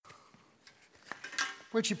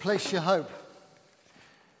Where do you place your hope?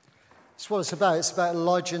 That's what it's about. It's about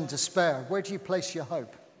Elijah in despair. Where do you place your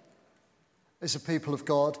hope as a people of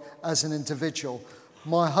God, as an individual?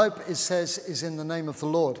 My hope, it says, is in the name of the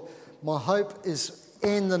Lord. My hope is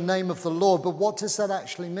in the name of the Lord. But what does that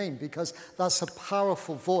actually mean? Because that's a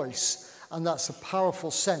powerful voice and that's a powerful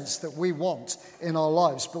sense that we want in our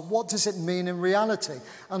lives. But what does it mean in reality?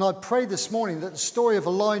 And I pray this morning that the story of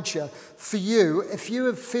Elijah, for you, if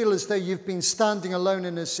you feel as though you've been standing alone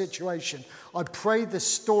in a situation, I pray this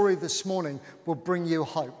story this morning will bring you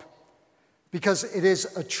hope. Because it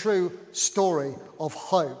is a true story of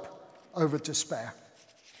hope over despair.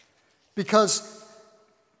 Because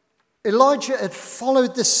Elijah had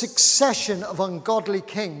followed the succession of ungodly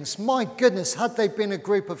kings. My goodness, had they been a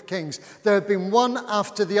group of kings, there had been one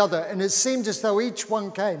after the other, and it seemed as though each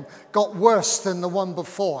one got worse than the one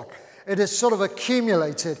before. It has sort of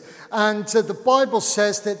accumulated. And the Bible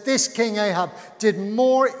says that this King Ahab did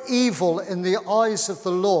more evil in the eyes of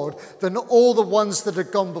the Lord than all the ones that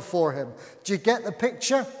had gone before him. Do you get the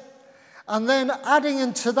picture? And then adding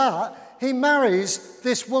into that, he marries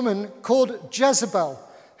this woman called Jezebel,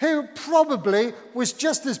 who probably was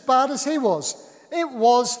just as bad as he was. It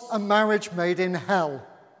was a marriage made in hell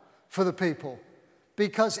for the people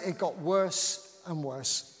because it got worse and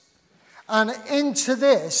worse. And into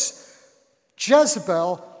this,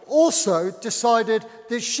 Jezebel also decided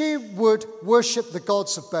that she would worship the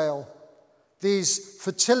gods of Baal, these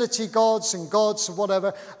fertility gods and gods or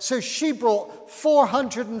whatever. So she brought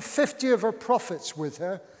 450 of her prophets with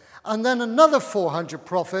her, and then another 400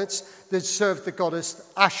 prophets that served the goddess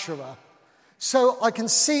Asherah. So I can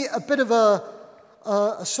see a bit of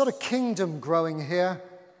a sort of kingdom growing here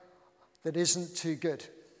that isn't too good.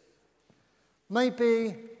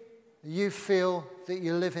 Maybe you feel that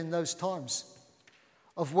you live in those times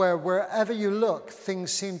of wherever you look,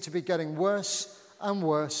 things seem to be getting worse and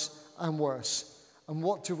worse and worse. And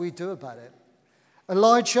what do we do about it?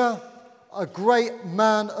 Elijah, a great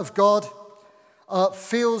man of God,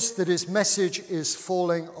 feels that his message is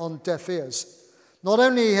falling on deaf ears. Not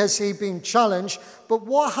only has he been challenged, but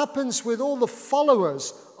what happens with all the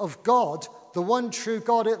followers of God, the one true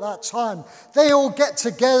God at that time? They all get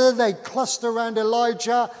together, they cluster around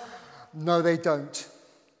Elijah. No, they don't.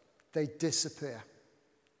 They disappear.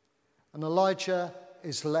 And Elijah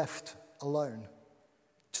is left alone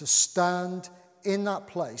to stand in that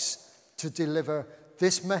place to deliver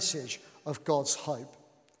this message of God's hope.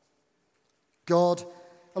 God,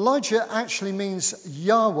 Elijah actually means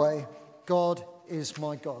Yahweh, God is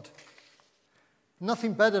my God.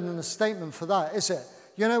 Nothing better than a statement for that, is it?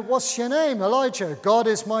 You know, what's your name? Elijah, God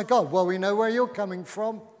is my God. Well, we know where you're coming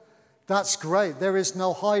from. That's great. There is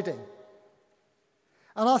no hiding.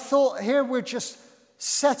 And I thought here we're just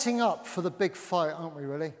setting up for the big fight, aren't we,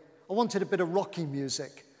 really? I wanted a bit of Rocky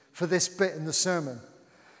music for this bit in the sermon.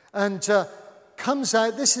 And comes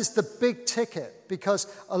out, this is the big ticket, because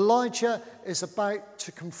Elijah is about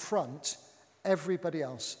to confront everybody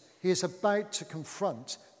else. He is about to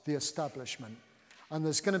confront the establishment. And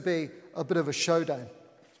there's going to be a bit of a showdown.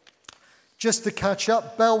 Just to catch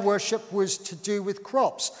up, Baal worship was to do with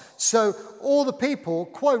crops. So all the people,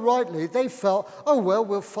 quite rightly, they felt, oh, well,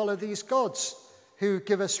 we'll follow these gods who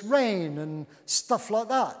give us rain and stuff like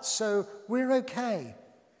that. So we're okay.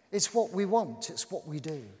 It's what we want. It's what we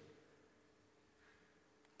do.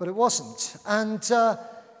 But it wasn't. And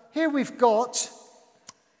here we've got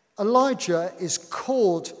Elijah is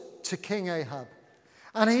called to King Ahab.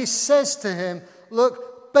 And he says to him,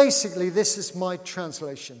 look, basically this is my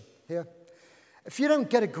translation here. If you don't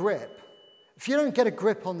get a grip, if you don't get a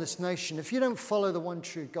grip on this nation, if you don't follow the one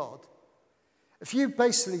true God, if you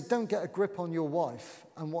basically don't get a grip on your wife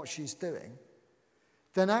and what she's doing,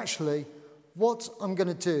 then actually what I'm going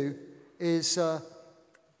to do is the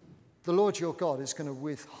Lord your God is going to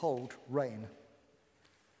withhold rain.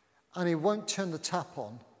 And he won't turn the tap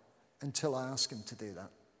on until I ask him to do that.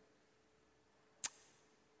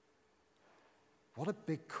 What a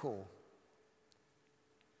big call.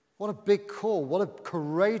 What a big call. What a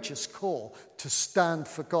courageous call to stand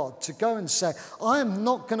for God. To go and say, I am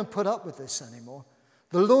not going to put up with this anymore.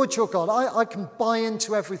 The Lord your God, I can buy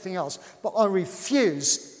into everything else, but I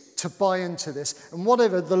refuse to buy into this. And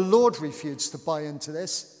whatever, the Lord refused to buy into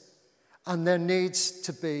this. And there needs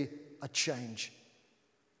to be a change.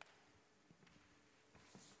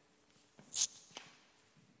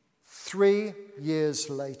 Three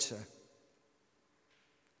years later,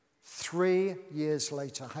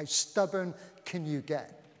 how stubborn can you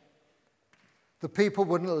get? The people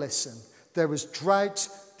wouldn't listen. There was drought,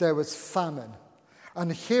 there was famine.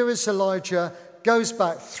 And here is Elijah goes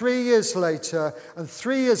back 3 years later, and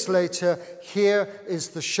 3 years later, here is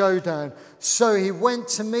the showdown. So he went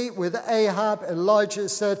to meet with Ahab, Elijah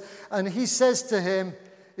said, and he says to him,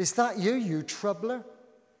 "Is that you, you troubler?"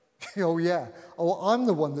 Oh, yeah. Oh, I'm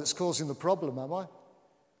the one that's causing the problem, am I?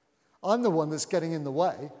 I'm the one that's getting in the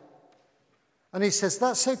way. And he says,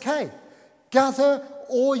 "That's okay. Gather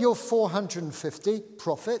all your 450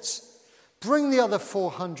 prophets, bring the other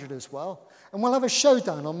 400 as well, and we'll have a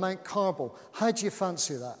showdown on Mount Carmel. How do you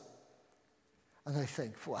fancy that?" And they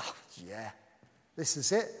think, well, yeah, this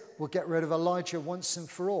is it. We'll get rid of Elijah once and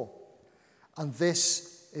for all. And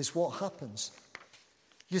this is what happens.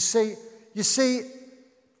 You see,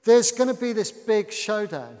 there's going to be this big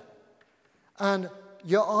showdown. And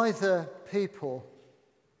you're either people,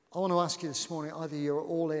 I want to ask you this morning, either you're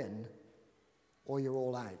all in or you're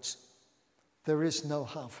all out. There is no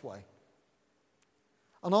halfway.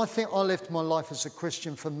 And I think I lived my life as a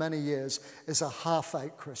Christian for many years as a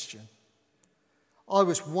half-out Christian. I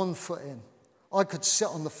was 1 foot in. I could sit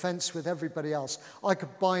on the fence with everybody else. I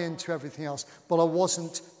could buy into everything else, but I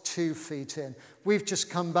wasn't 2 feet in. We've just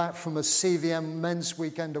come back from a CVM men's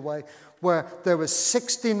weekend away where there were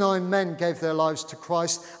 69 men gave their lives to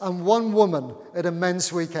Christ and 1 woman at a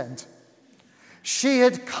men's weekend. She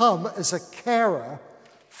had come as a carer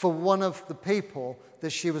for one of the people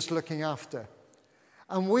that she was looking after.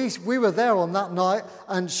 And we were there on that night,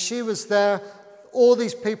 and she was there. All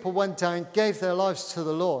these people went down, gave their lives to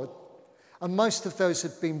the Lord, and most of those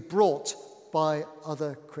had been brought by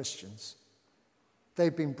other Christians.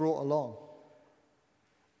 They'd been brought along.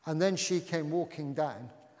 And then she came walking down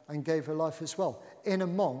and gave her life as well, in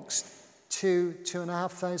amongst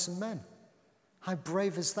 2,500 men. How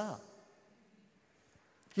brave is that?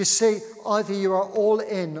 You see, either you are all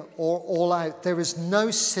in or all out. There is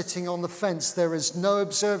no sitting on the fence. There is no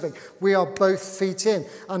observing. We are both feet in.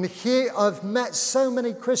 And here I've met so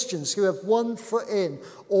many Christians who have 1 foot in,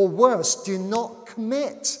 or worse, do not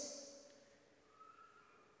commit.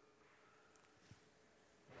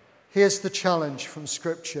 Here's the challenge from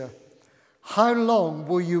Scripture. How long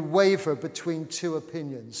will you waver between 2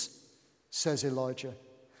 opinions, says Elijah.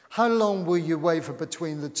 How long will you waver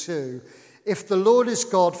between the 2? If the Lord is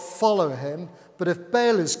God, follow him. But if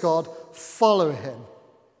Baal is God, follow him.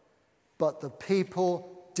 But the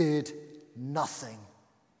people did nothing.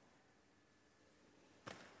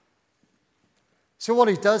 So what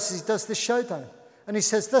he does is he does this showdown. And he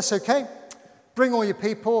says, that's okay. Bring all your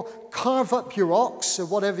people, carve up your ox or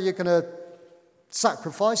whatever you're going to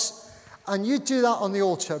sacrifice, and you do that on the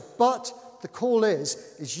altar. But the call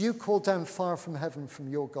is you call down fire from heaven from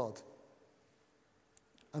your God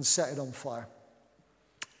and set it on fire.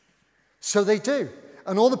 So they do.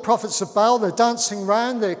 And all the prophets of Baal, they're dancing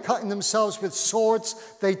around, they're cutting themselves with swords,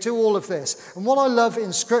 they do all of this. And what I love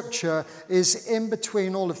in Scripture is in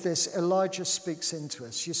between all of this, Elijah speaks into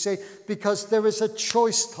us. You see, because there is a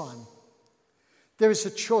choice time. There is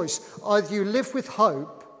a choice. Either you live with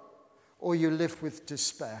hope or you live with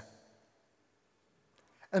despair.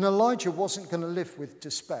 And Elijah wasn't going to live with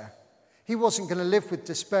despair. He wasn't going to live with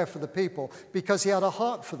despair for the people because he had a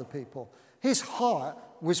heart for the people. His heart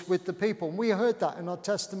was with the people. And we heard that in our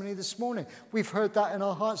testimony this morning. We've heard that in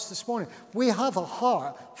our hearts this morning. We have a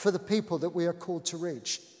heart for the people that we are called to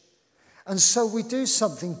reach. And so we do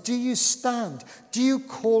something. Do you stand? Do you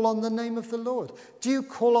call on the name of the Lord? Do you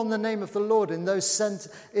call on the name of the Lord in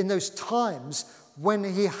those times when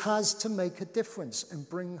he has to make a difference and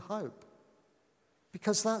bring hope?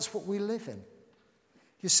 Because that's what we live in.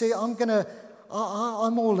 You see, I'm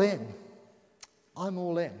all in. I'm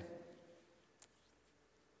all in.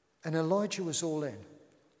 And Elijah was all in.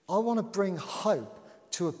 I want to bring hope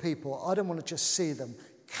to a people. I don't want to just see them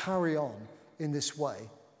carry on in this way,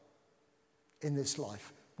 in this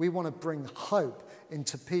life. We want to bring hope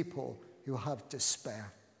into people who have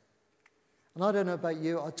despair. And I don't know about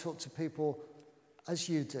you, I talk to people as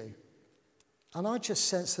you do. And I just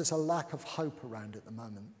sense there's a lack of hope around at the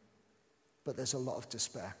moment. But there's a lot of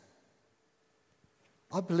despair.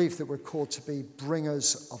 I believe that we're called to be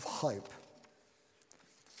bringers of hope.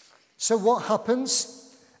 So what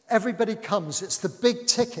happens? Everybody comes. It's the big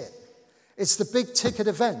ticket. It's the big ticket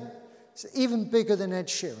event. It's even bigger than Ed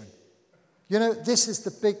Sheeran. You know, this is the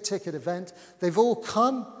big ticket event. They've all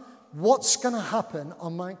come. What's going to happen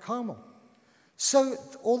on Mount Carmel? So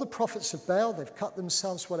all the prophets of Baal, they've cut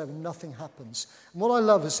themselves, whatever, nothing happens. And what I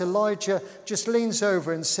love is Elijah just leans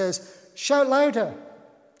over and says, shout louder.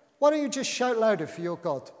 Why don't you just shout louder for your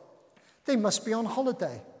God? They must be on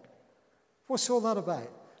holiday. What's all that about?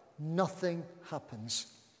 Nothing happens.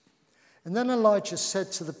 And then Elijah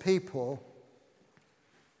said to the people,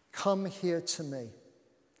 come here to me.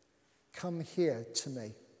 Come here to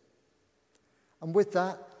me. And with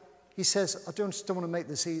that, he says, I don't want to make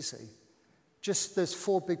this easy. Just there's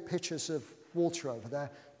 4 big pitchers of water over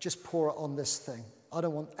there. Just pour it on this thing. I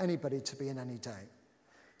don't want anybody to be in any doubt.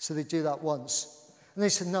 So they do that once. And they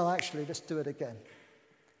said, no, actually, let's do it again.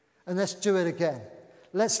 And let's do it again.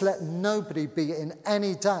 Let's let nobody be in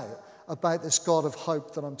any doubt about this God of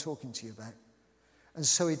hope that I'm talking to you about. And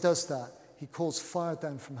so he does that. He calls fire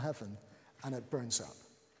down from heaven, and it burns up.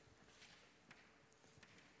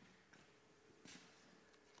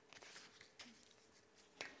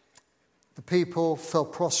 The people fell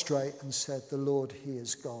prostrate and said, the Lord, he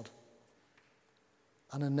is God.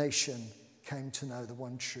 And a nation came to know the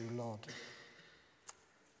one true Lord.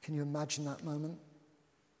 Can you imagine that moment?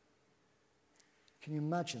 Can you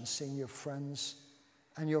imagine seeing your friends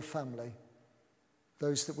and your family,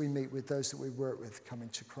 those that we meet with, those that we work with, coming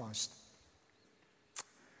to Christ?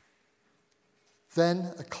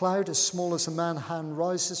 Then a cloud as small as a man's hand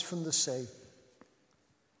rises from the sea,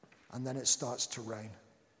 and then it starts to rain.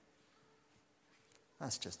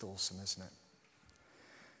 That's just awesome, isn't it?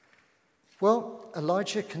 Well,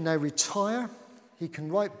 Elijah can now retire. He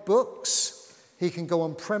can write books. He can go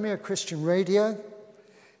on Premier Christian Radio.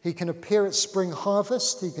 He can appear at Spring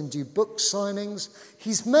Harvest. He can do book signings.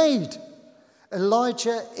 He's made.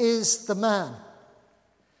 Elijah is the man.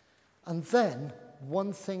 And then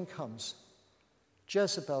one thing comes.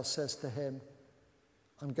 Jezebel says to him,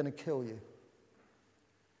 I'm going to kill you.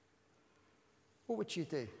 What would you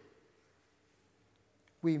do?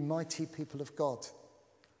 We mighty people of God.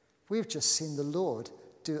 We've just seen the Lord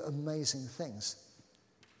do amazing things.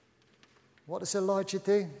 What does Elijah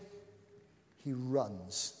do? He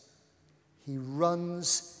runs. He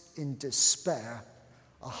runs in despair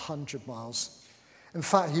 100 miles. In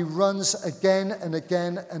fact, he runs again and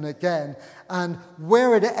again and again. And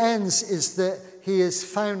where it ends is that he is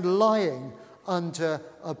found lying under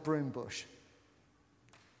a broom bush.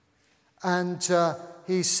 And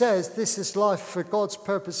he says, this is life for God's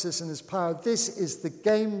purposes and his power. This is the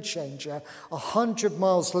game changer. 100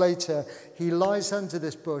 miles later, he lies under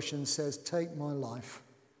this bush and says, take my life.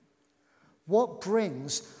 What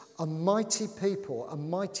brings a mighty people, a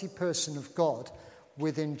mighty person of God,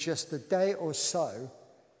 within just a day or so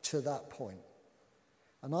to that point?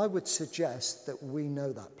 And I would suggest that we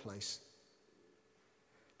know that place.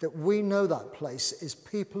 That we know that place is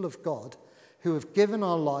people of God who have given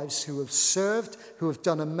our lives, who have served, who have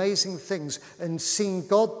done amazing things and seen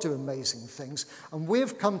God do amazing things. And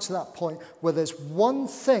we've come to that point where there's one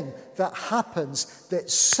thing that happens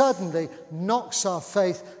that suddenly knocks our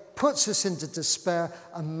faith, puts us into despair,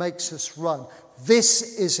 and makes us run.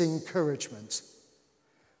 This is encouragement.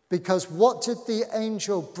 Because what did the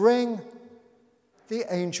angel bring? The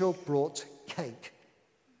angel brought cake.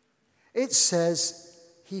 It says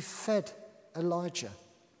he fed Elijah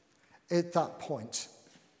at that point.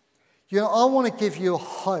 You know, I want to give you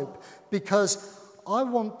hope because I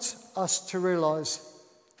want us to realize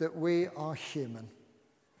that we are human.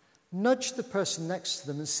 Nudge the person next to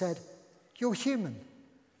them and said, you're human.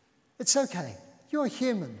 It's okay. You're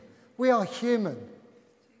human. We are human.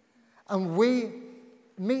 And we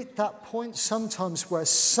meet that point sometimes where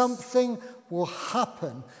something will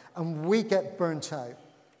happen and we get burnt out.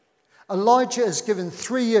 Elijah has given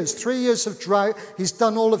 3 years of drought. He's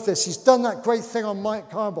done all of this. He's done that great thing on Mount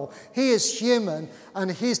Carmel. He is human,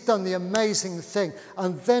 and he's done the amazing thing.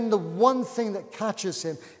 And then the one thing that catches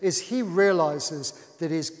him is he realizes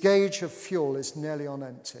that his gauge of fuel is nearly on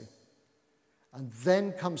empty. And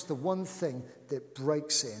then comes the one thing that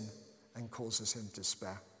breaks in and causes him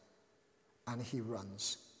despair. And he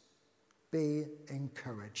runs. Be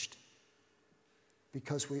encouraged.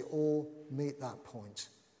 Because we all meet that point.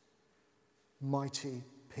 Mighty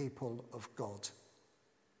people of God.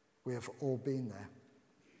 We have all been there.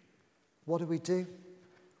 What do?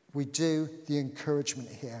 We do the encouragement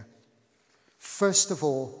here. First of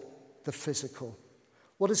all, the physical.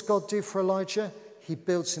 What does God do for Elijah? He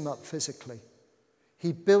builds him up physically.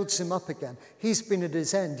 He builds him up again. He's been at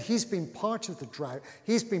his end. He's been part of the drought.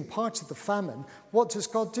 He's been part of the famine. What does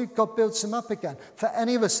God do? God builds him up again. For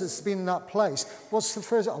any of us that's been in that place, what's the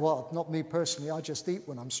first? Well, not me personally. I just eat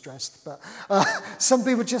when I'm stressed. But some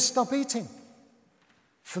people just stop eating.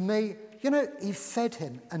 For me, he fed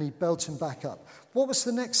him and he built him back up. What was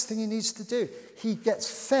the next thing he needs to do? He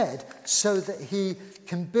gets fed so that he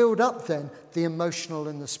can build up then the emotional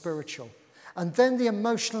and the spiritual. And then the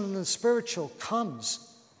emotional and the spiritual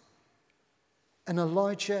comes. And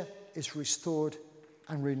Elijah is restored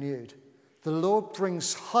and renewed. The Lord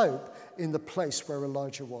brings hope in the place where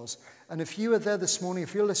Elijah was. And if you are there this morning,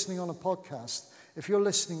 if you're listening on a podcast, if you're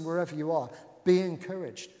listening wherever you are, be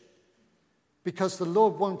encouraged. Because the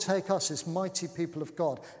Lord won't take us as mighty people of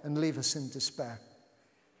God and leave us in despair.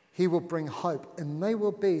 He will bring hope, and may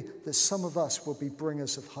well be that some of us will be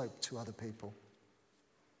bringers of hope to other people.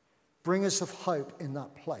 Bringers of hope in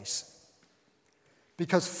that place.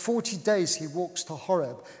 Because 40 days he walks to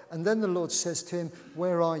Horeb, and then the Lord says to him,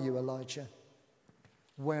 "Where are you, Elijah?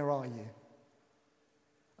 Where are you?"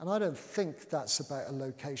 And I don't think that's about a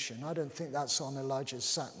location. I don't think that's on Elijah's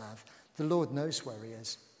sat-nav. The Lord knows where he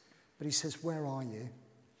is. But he says, "Where are you?"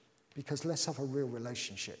 Because let's have a real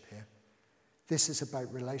relationship here. This is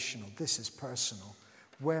about relational. This is personal.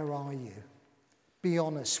 Where are you? Be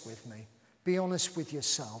honest with me. Be honest with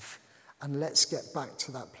yourself. And let's get back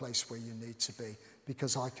to that place where you need to be,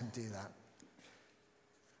 because I can do that.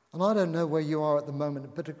 And I don't know where you are at the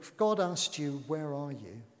moment, but if God asked you, "Where are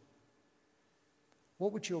you?"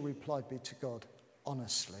 what would your reply be to God?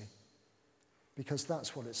 Honestly. Because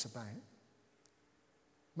that's what it's about.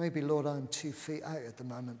 Maybe, "Lord, I'm 2 feet out at the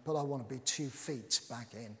moment, but I want to be 2 feet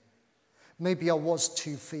back in." Maybe I was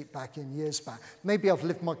 2 feet back in years back. Maybe I've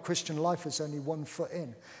lived my Christian life as only 1 foot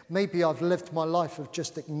in. Maybe I've lived my life of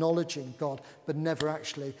just acknowledging God, but never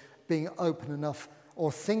actually being open enough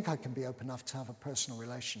or think I can be open enough to have a personal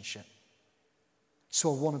relationship.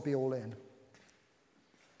 So I want to be all in.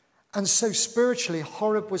 And so spiritually,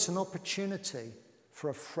 Horeb was an opportunity for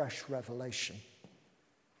a fresh revelation.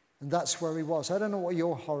 And that's where he was. I don't know what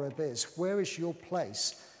your Horeb is. Where is your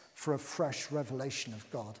place for a fresh revelation of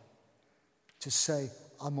God? To say,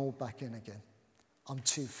 "I'm all back in again. I'm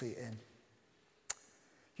 2 feet in."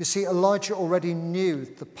 You see, Elijah already knew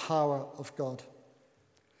the power of God.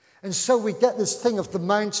 And so we get this thing of the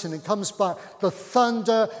mountain. It comes back, the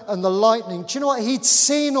thunder and the lightning. Do you know what? He'd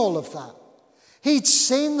seen all of that. He'd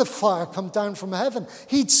seen the fire come down from heaven.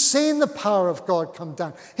 He'd seen the power of God come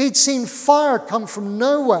down. He'd seen fire come from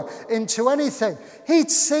nowhere into anything. He'd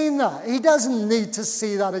seen that. He doesn't need to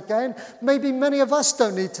see that again. Maybe many of us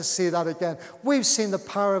don't need to see that again. We've seen the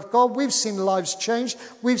power of God. We've seen lives changed.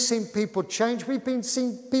 We've seen people change. We've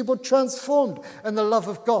seen people transformed in the love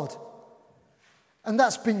of God. And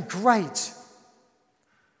that's been great.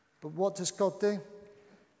 But what does God do?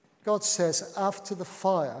 God says, after the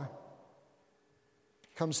fire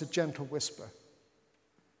comes a gentle whisper.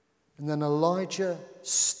 And then Elijah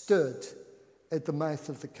stood at the mouth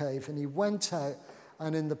of the cave, and he went out,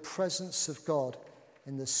 and in the presence of God,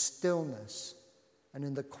 in the stillness and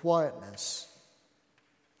in the quietness,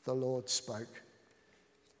 the Lord spoke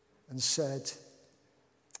and said,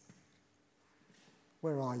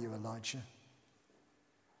 "Where are you, Elijah?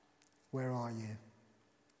 Where are you?"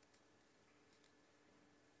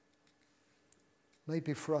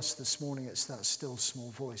 Maybe for us this morning it's that still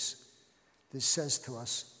small voice that says to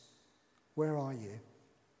us, "Where are you?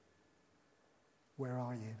 Where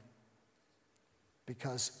are you?"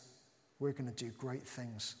 Because we're going to do great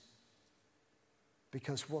things.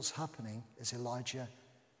 Because what's happening is, Elijah,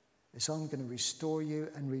 is I'm going to restore you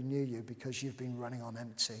and renew you because you've been running on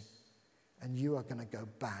empty. And you are going to go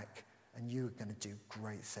back and you are going to do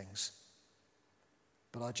great things.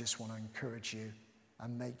 But I just want to encourage you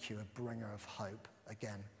and make you a bringer of hope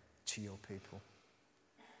again to your people.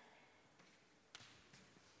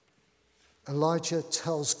 Elijah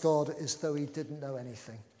tells God as though he didn't know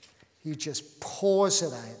anything. He just pours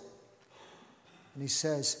it out. And he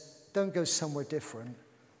says, "Don't go somewhere different.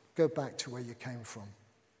 Go back to where you came from.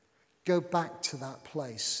 Go back to that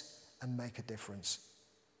place and make a difference."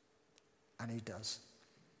 And he does.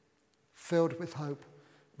 Filled with hope,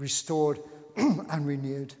 restored and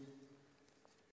renewed.